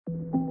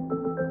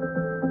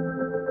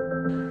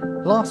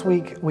Last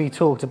week we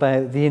talked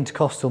about the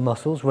intercostal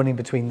muscles running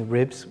between the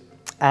ribs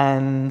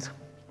and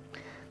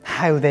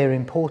how they're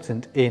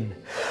important in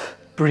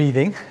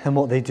breathing and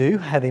what they do,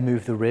 how they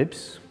move the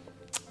ribs.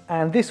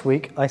 And this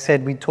week I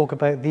said we'd talk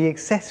about the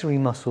accessory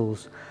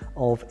muscles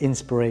of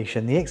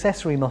inspiration, the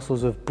accessory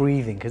muscles of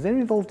breathing, because they're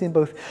involved in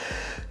both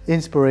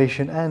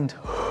inspiration and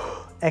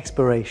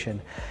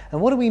expiration.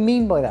 And what do we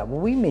mean by that? Well,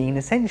 we mean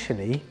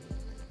essentially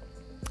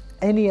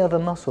any other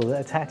muscle that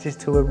attaches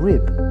to a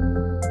rib.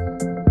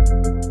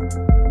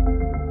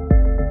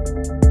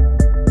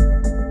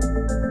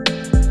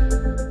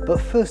 But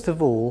first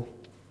of all,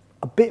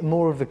 a bit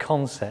more of the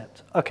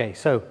concept. Okay,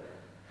 so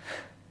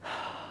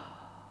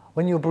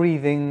when you're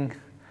breathing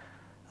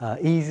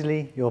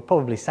easily, you're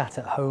probably sat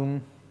at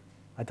home.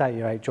 I doubt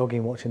you're out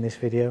jogging watching this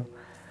video.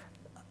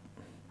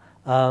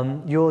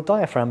 Your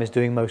diaphragm is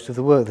doing most of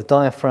the work. The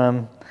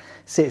diaphragm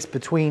sits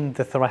between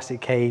the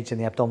thoracic cage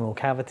and the abdominal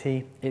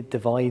cavity. It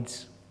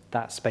divides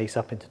that space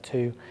up into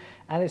two,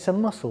 and it's a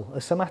muscle,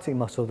 a somatic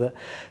muscle that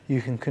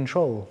you can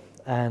control.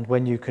 And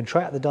when you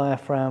contract the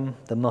diaphragm,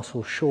 the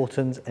muscle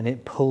shortens and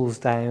it pulls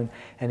down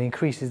and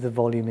increases the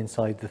volume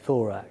inside the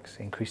thorax.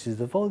 Increases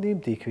the volume,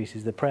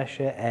 decreases the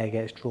pressure, air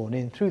gets drawn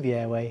in through the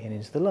airway and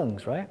into the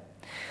lungs, right?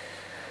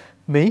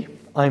 Me,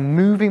 I'm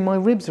moving my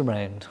ribs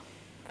around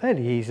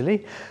fairly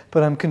easily,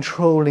 but I'm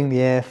controlling the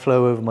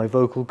airflow over my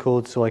vocal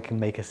cords so I can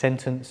make a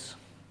sentence.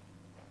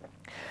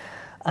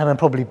 And I'm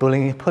probably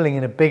pulling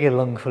in a bigger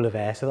lungful of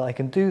air so that I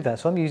can do that.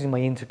 So I'm using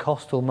my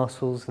intercostal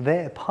muscles.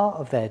 Part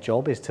of their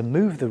job is to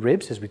move the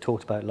ribs, as we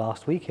talked about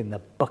last week in the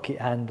bucket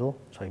handle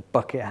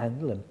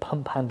and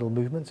pump handle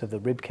movements of the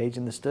rib cage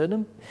and the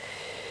sternum.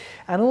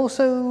 And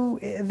also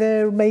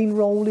their main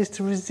role is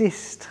to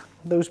resist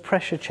those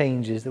pressure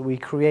changes that we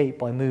create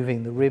by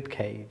moving the rib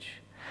cage.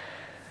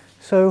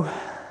 So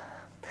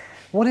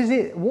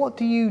what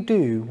do you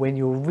do when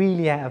you're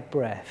really out of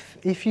breath?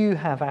 If you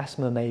have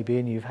asthma maybe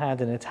and you've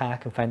had an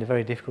attack and found it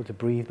very difficult to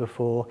breathe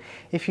before,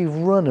 if you've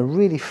run a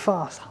really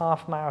fast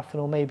half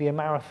marathon or maybe a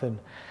marathon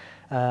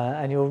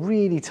and you're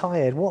really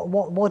tired,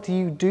 what do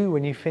you do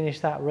when you finish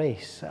that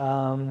race?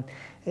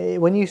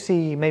 When you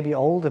see maybe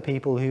older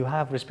people who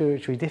have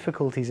respiratory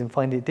difficulties and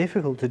find it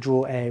difficult to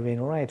draw air in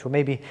or out, or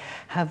maybe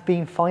have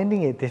been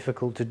finding it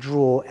difficult to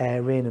draw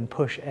air in and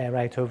push air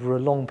out over a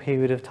long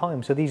period of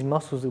time. So these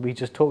muscles that we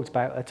just talked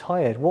about are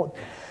tired. What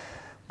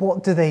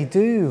do they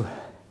do?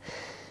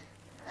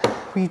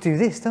 Well, you do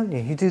this, don't you?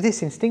 You do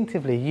this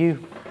instinctively. You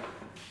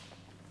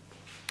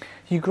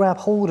grab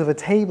hold of a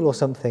table or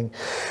something,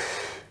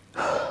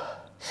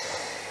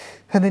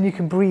 and then you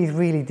can breathe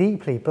really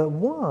deeply. But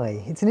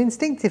why? It's an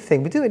instinctive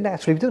thing. We do it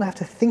naturally. We don't have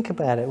to think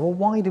about it. Well,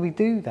 why do we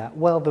do that?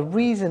 Well, the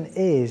reason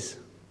is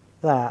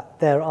that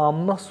there are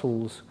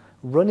muscles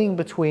running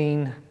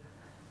between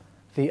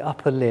the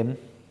upper limb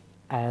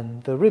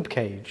and the rib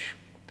cage.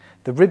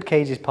 The rib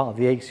cage is part of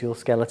the axial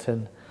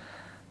skeleton.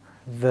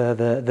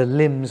 The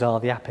limbs are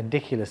the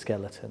appendicular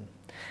skeleton.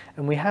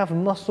 And we have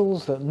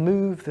muscles that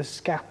move the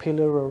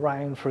scapula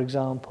around, for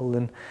example,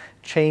 and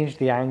change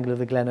the angle of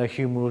the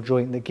glenohumeral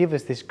joint that give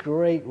us this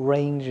great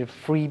range of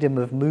freedom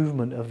of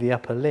movement of the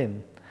upper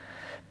limb.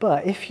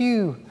 But if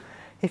you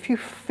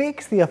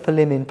fix the upper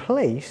limb in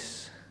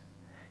place,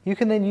 you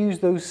can then use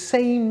those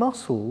same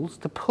muscles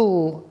to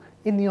pull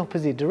in the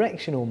opposite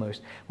direction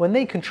almost. When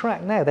they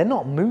contract now, they're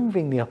not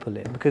moving the upper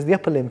limb because the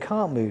upper limb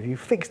can't move. You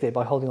fixed it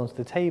by holding onto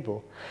the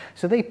table.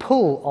 So they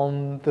pull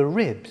on the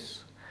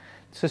ribs.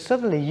 So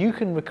suddenly you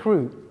can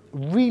recruit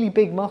really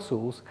big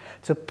muscles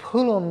to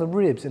pull on the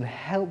ribs and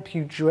help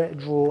you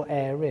draw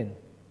air in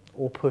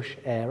or push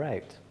air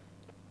out.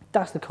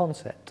 That's the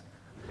concept.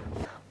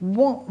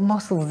 What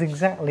muscles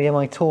exactly am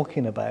I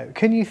talking about?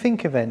 Can you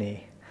think of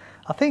any?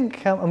 I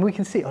think, and we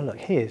can see, oh look,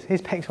 here's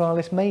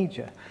pectoralis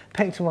major.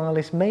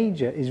 Pectoralis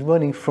major is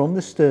running from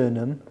the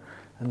sternum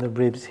and the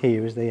ribs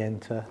here as they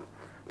enter,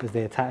 as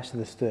they attach to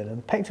the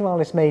sternum.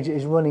 Pectoralis major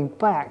is running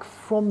back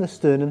from the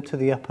sternum to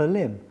the upper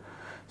limb.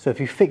 So if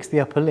you fix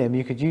the upper limb,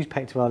 you could use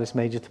pectoralis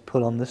major to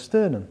pull on the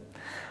sternum.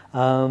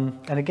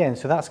 And again,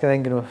 so that's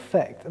then going to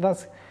affect,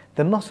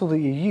 the muscle that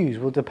you use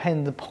will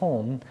depend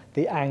upon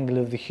the angle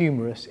of the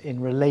humerus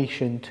in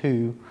relation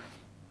to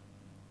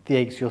the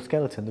axial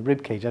skeleton, the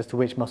rib cage, as to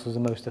which muscles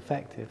are most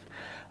effective.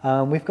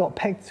 We've got,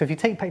 so if you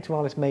take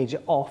pectoralis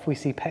major off, we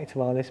see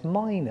pectoralis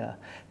minor.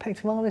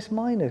 Pectoralis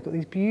minor has got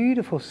these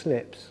beautiful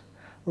slips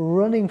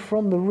running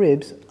from the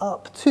ribs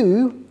up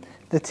to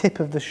the tip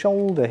of the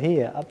shoulder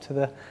here, up to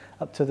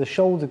the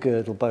shoulder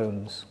girdle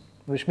bones,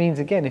 which means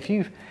again, if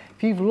you've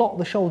locked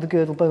the shoulder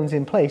girdle bones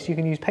in place, you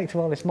can use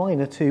pectoralis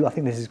minor to, I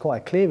think this is quite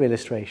a clear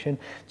illustration,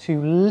 to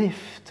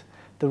lift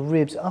the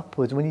ribs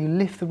upwards. When you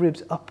lift the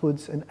ribs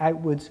upwards and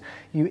outwards,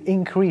 you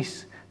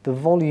increase the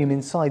volume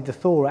inside the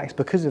thorax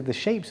because of the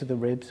shapes of the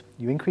ribs.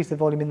 You increase the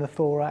volume in the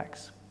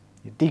thorax,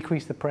 you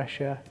decrease the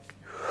pressure,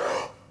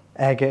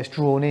 air gets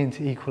drawn in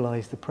to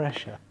equalize the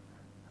pressure.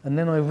 And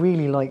then I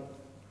really like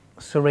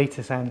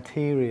serratus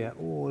anterior.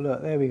 Oh,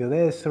 look, there we go.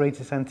 There's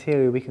serratus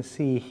anterior. We can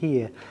see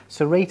here.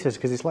 Serratus,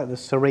 because it's like the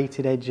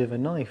serrated edge of a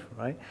knife,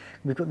 right?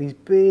 We've got these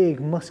big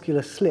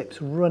muscular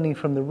slips running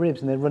from the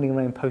ribs, and they're running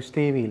around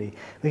posteriorly.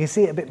 We can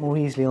see it a bit more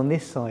easily on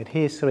this side.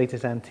 Here's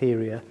serratus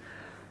anterior.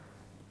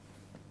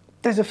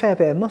 There's a fair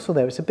bit of muscle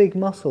there. It's a big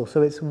muscle,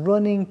 so it's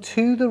running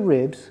to the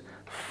ribs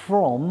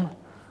from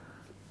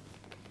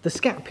the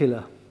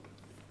scapula.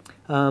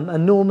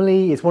 And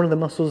normally it's one of the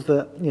muscles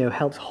that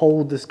helps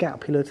hold the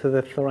scapula to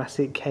the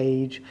thoracic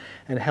cage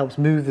and helps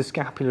move the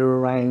scapula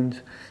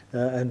around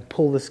and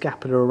pull the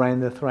scapula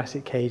around the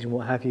thoracic cage and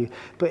what have you.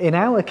 But in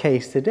our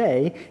case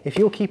today, if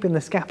you're keeping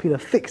the scapula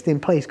fixed in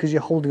place because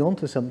you're holding on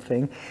to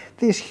something,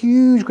 this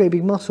huge, great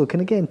big muscle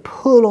can again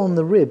pull on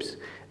the ribs,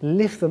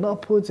 lift them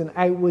upwards and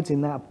outwards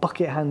in that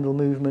bucket handle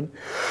movement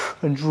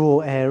and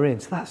draw air in.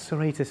 So that's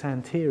serratus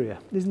anterior.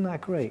 Isn't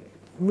that great?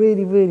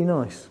 Really, really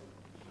nice.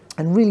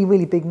 And really,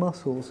 really big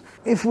muscles.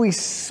 If we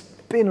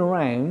spin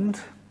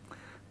around,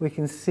 we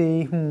can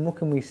see, what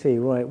can we see?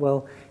 Right,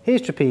 well,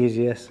 here's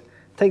trapezius.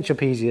 Take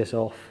trapezius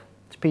off.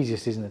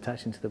 Trapezius isn't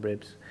attaching to the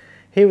ribs.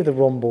 Here are the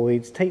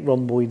rhomboids. Take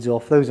rhomboids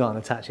off. Those aren't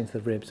attaching to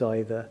the ribs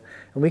either.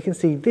 And we can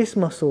see this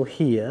muscle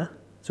here.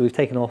 So we've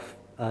taken off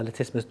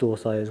latissimus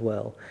dorsi as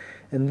well.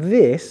 And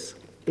this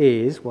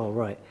is, well,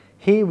 right,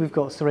 here we've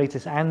got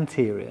serratus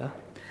anterior.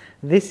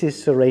 This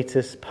is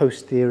serratus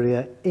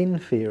posterior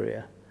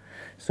inferior.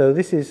 So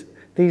these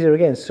are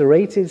again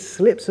serrated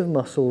slips of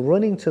muscle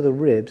running to the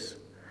ribs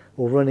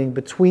or running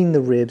between the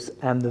ribs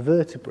and the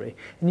vertebrae.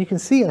 And you can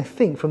see, I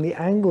think, from the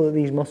angle that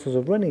these muscles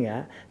are running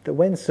at, that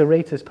when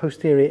serratus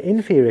posterior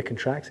inferior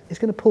contracts, it's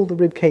going to pull the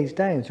rib cage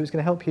down. So it's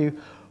going to help you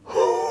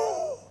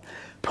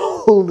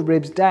pull the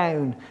ribs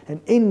down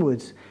and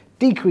inwards,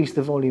 decrease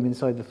the volume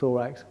inside the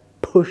thorax,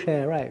 push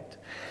air out.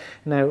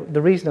 Now,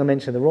 the reason I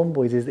mentioned the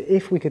rhomboids is that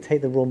if we could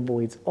take the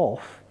rhomboids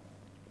off,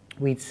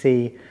 we'd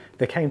see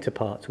the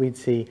counterparts. We'd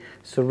see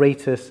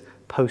serratus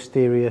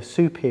posterior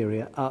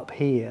superior up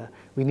here.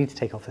 We need to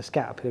take off the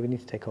scapula, we need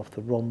to take off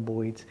the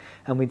rhomboids,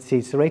 and we'd see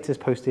serratus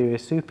posterior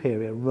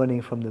superior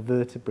running from the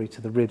vertebrae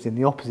to the ribs in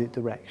the opposite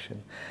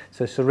direction.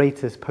 So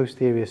serratus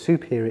posterior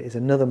superior is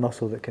another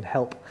muscle that can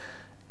help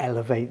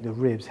elevate the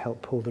ribs,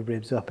 help pull the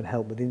ribs up and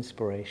help with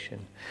inspiration.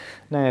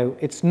 Now,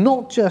 it's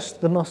not just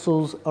the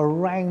muscles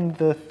around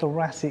the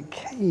thoracic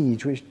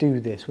cage which do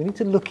this. We need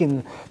to look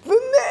in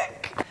the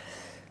neck.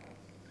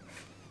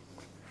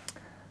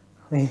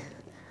 I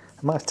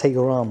might have to take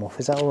your arm off,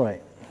 is that all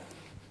right?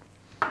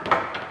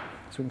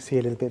 So we can see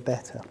a little bit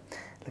better.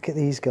 Look at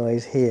these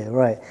guys here,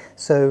 right.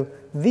 So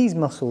these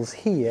muscles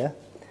here,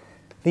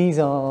 these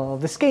are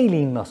the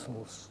scalene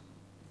muscles.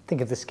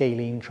 Think of the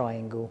scalene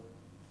triangle.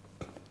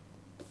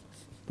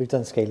 We've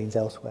done scalenes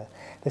elsewhere.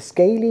 The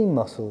scalene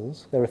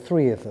muscles, there are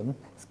three of them,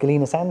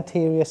 scalenus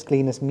anterior,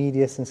 scalenus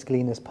medius, and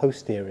scalenus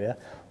posterior,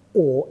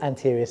 or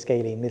anterior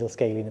scalene, middle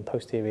scalene, and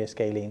posterior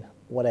scalene,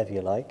 whatever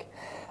you like.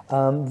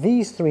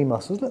 These three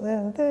muscles, look,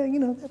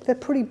 they're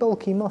pretty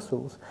bulky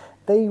muscles.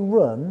 They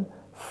run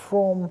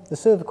from the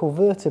cervical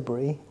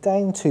vertebrae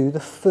down to the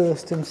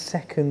first and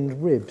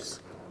second ribs,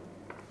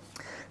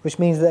 which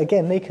means that,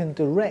 again, they can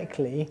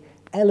directly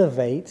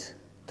elevate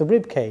the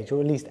rib cage,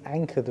 or at least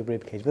anchor the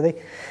rib cage. But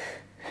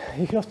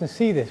you can often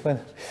see this when,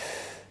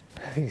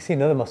 you can see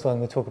another muscle I'm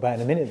going to talk about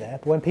in a minute there,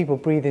 but when people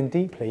breathe in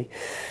deeply,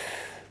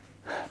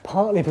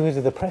 partly because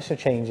of the pressure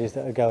changes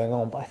that are going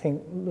on, but I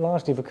think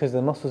largely because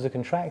the muscles are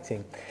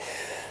contracting,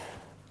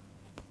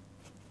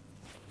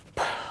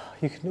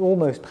 you can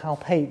almost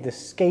palpate the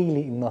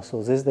scalene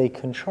muscles as they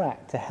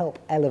contract to help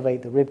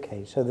elevate the rib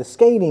cage. So the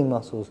scalene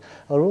muscles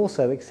are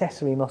also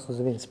accessory muscles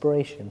of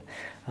inspiration.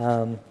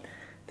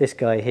 This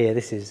guy here,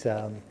 this is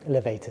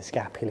levator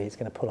scapulae. It's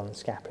going to pull on the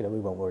scapula. We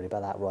won't worry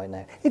about that right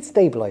now. It's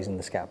stabilising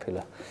the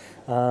scapula.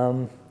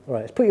 All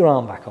right, let's put your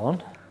arm back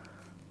on.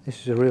 This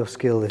is a real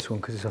skill, this one,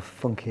 because it's a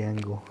funky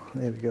angle.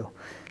 There we go.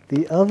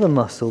 The other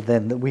muscle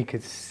then that we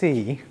could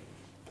see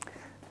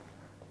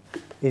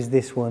is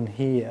this one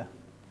here.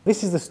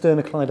 This is the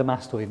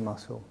sternocleidomastoid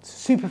muscle. It's a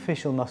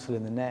superficial muscle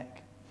in the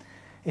neck.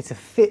 It's a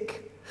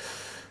thick,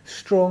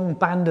 strong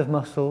band of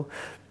muscle.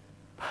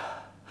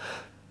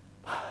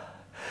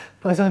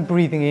 But as I'm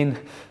breathing in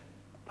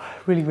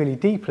really, really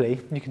deeply,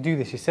 you can do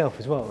this yourself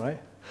as well,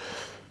 right?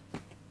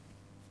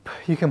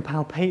 You can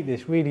palpate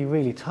this really,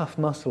 really tough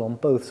muscle on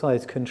both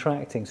sides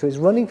contracting. So it's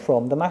running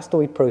from the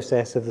mastoid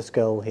process of the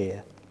skull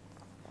here,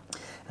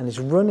 and it's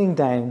running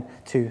down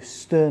to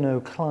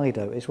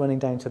sternocleido. It's running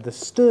down to the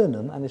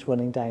sternum, and it's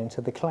running down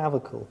to the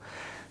clavicle.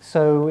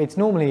 So it's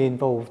normally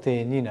involved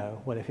in,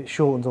 well, if it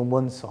shortens on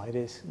one side,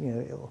 it's,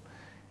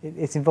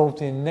 it's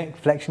involved in neck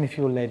flexion if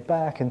you're led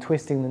back and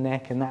twisting the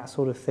neck and that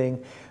sort of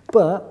thing.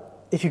 But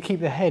if you keep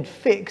the head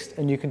fixed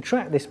and you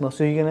contract this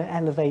muscle, you're going to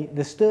elevate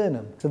the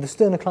sternum. So the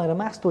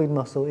sternocleidomastoid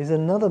muscle is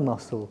another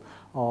muscle,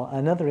 or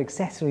another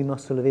accessory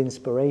muscle of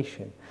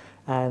inspiration.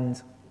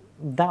 And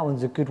that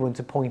one's a good one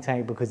to point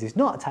out because it's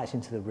not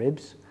attaching to the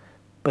ribs,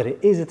 but it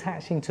is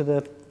attaching to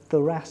the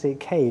thoracic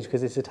cage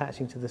because it's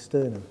attaching to the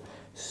sternum.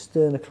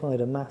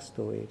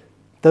 Sternocleidomastoid.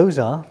 Those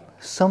are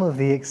some of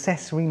the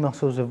accessory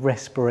muscles of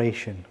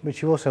respiration,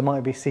 which you also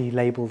might see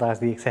labelled as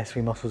the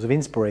accessory muscles of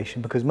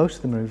inspiration, because most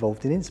of them are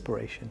involved in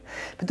inspiration.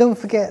 But don't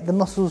forget the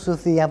muscles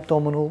of the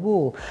abdominal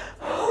wall,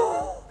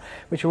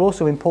 which are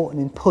also important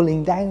in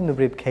pulling down the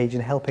rib cage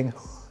and helping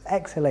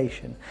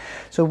exhalation.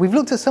 So we've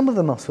looked at some of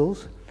the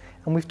muscles,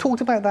 and we've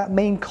talked about that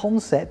main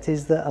concept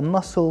is that a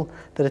muscle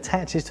that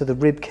attaches to the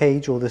rib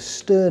cage or the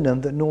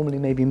sternum that normally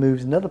maybe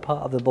moves another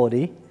part of the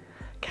body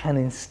can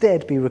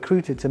instead be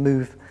recruited to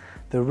move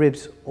the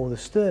ribs or the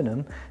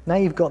sternum. Now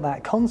you've got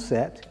that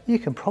concept, you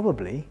can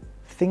probably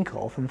think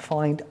of and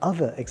find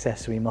other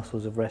accessory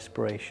muscles of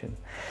respiration.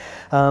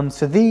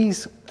 So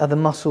these are the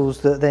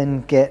muscles that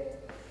then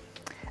get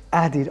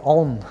added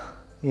on,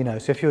 you know,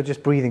 so if you're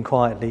just breathing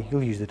quietly,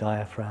 you'll use the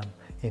diaphragm,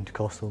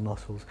 intercostal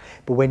muscles.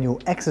 But when you're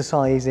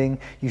exercising,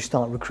 you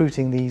start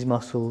recruiting these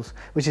muscles,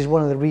 which is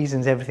one of the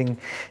reasons everything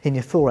in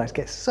your thorax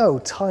gets so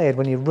tired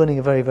when you're running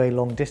a very, very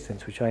long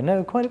distance, which I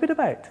know quite a bit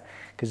about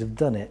because I've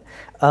done it.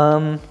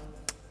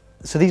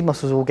 So these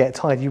muscles all get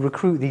tired. You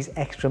recruit these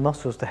extra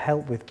muscles to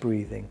help with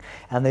breathing.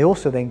 And they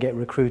also then get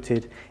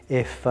recruited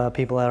if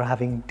people are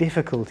having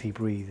difficulty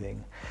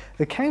breathing.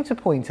 The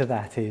counterpoint to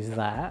that is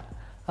that,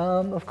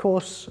 of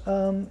course,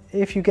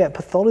 if you get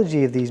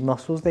pathology of these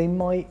muscles, they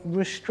might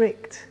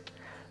restrict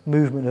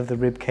movement of the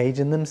rib cage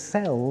and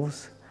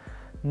themselves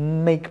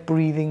make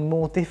breathing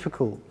more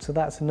difficult. So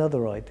that's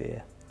another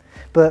idea.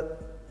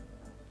 But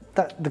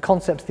the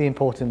concept's the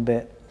important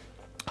bit.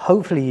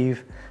 Hopefully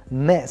you've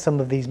met some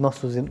of these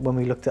muscles when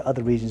we looked at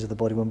other regions of the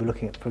body, when we're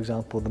looking at, for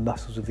example, the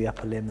muscles of the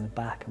upper limb and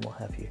back and what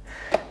have you.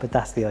 But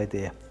that's the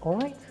idea. All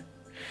right?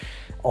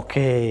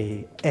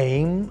 Okay,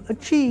 aim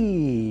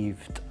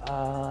achieved.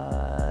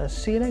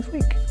 See you next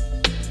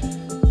week.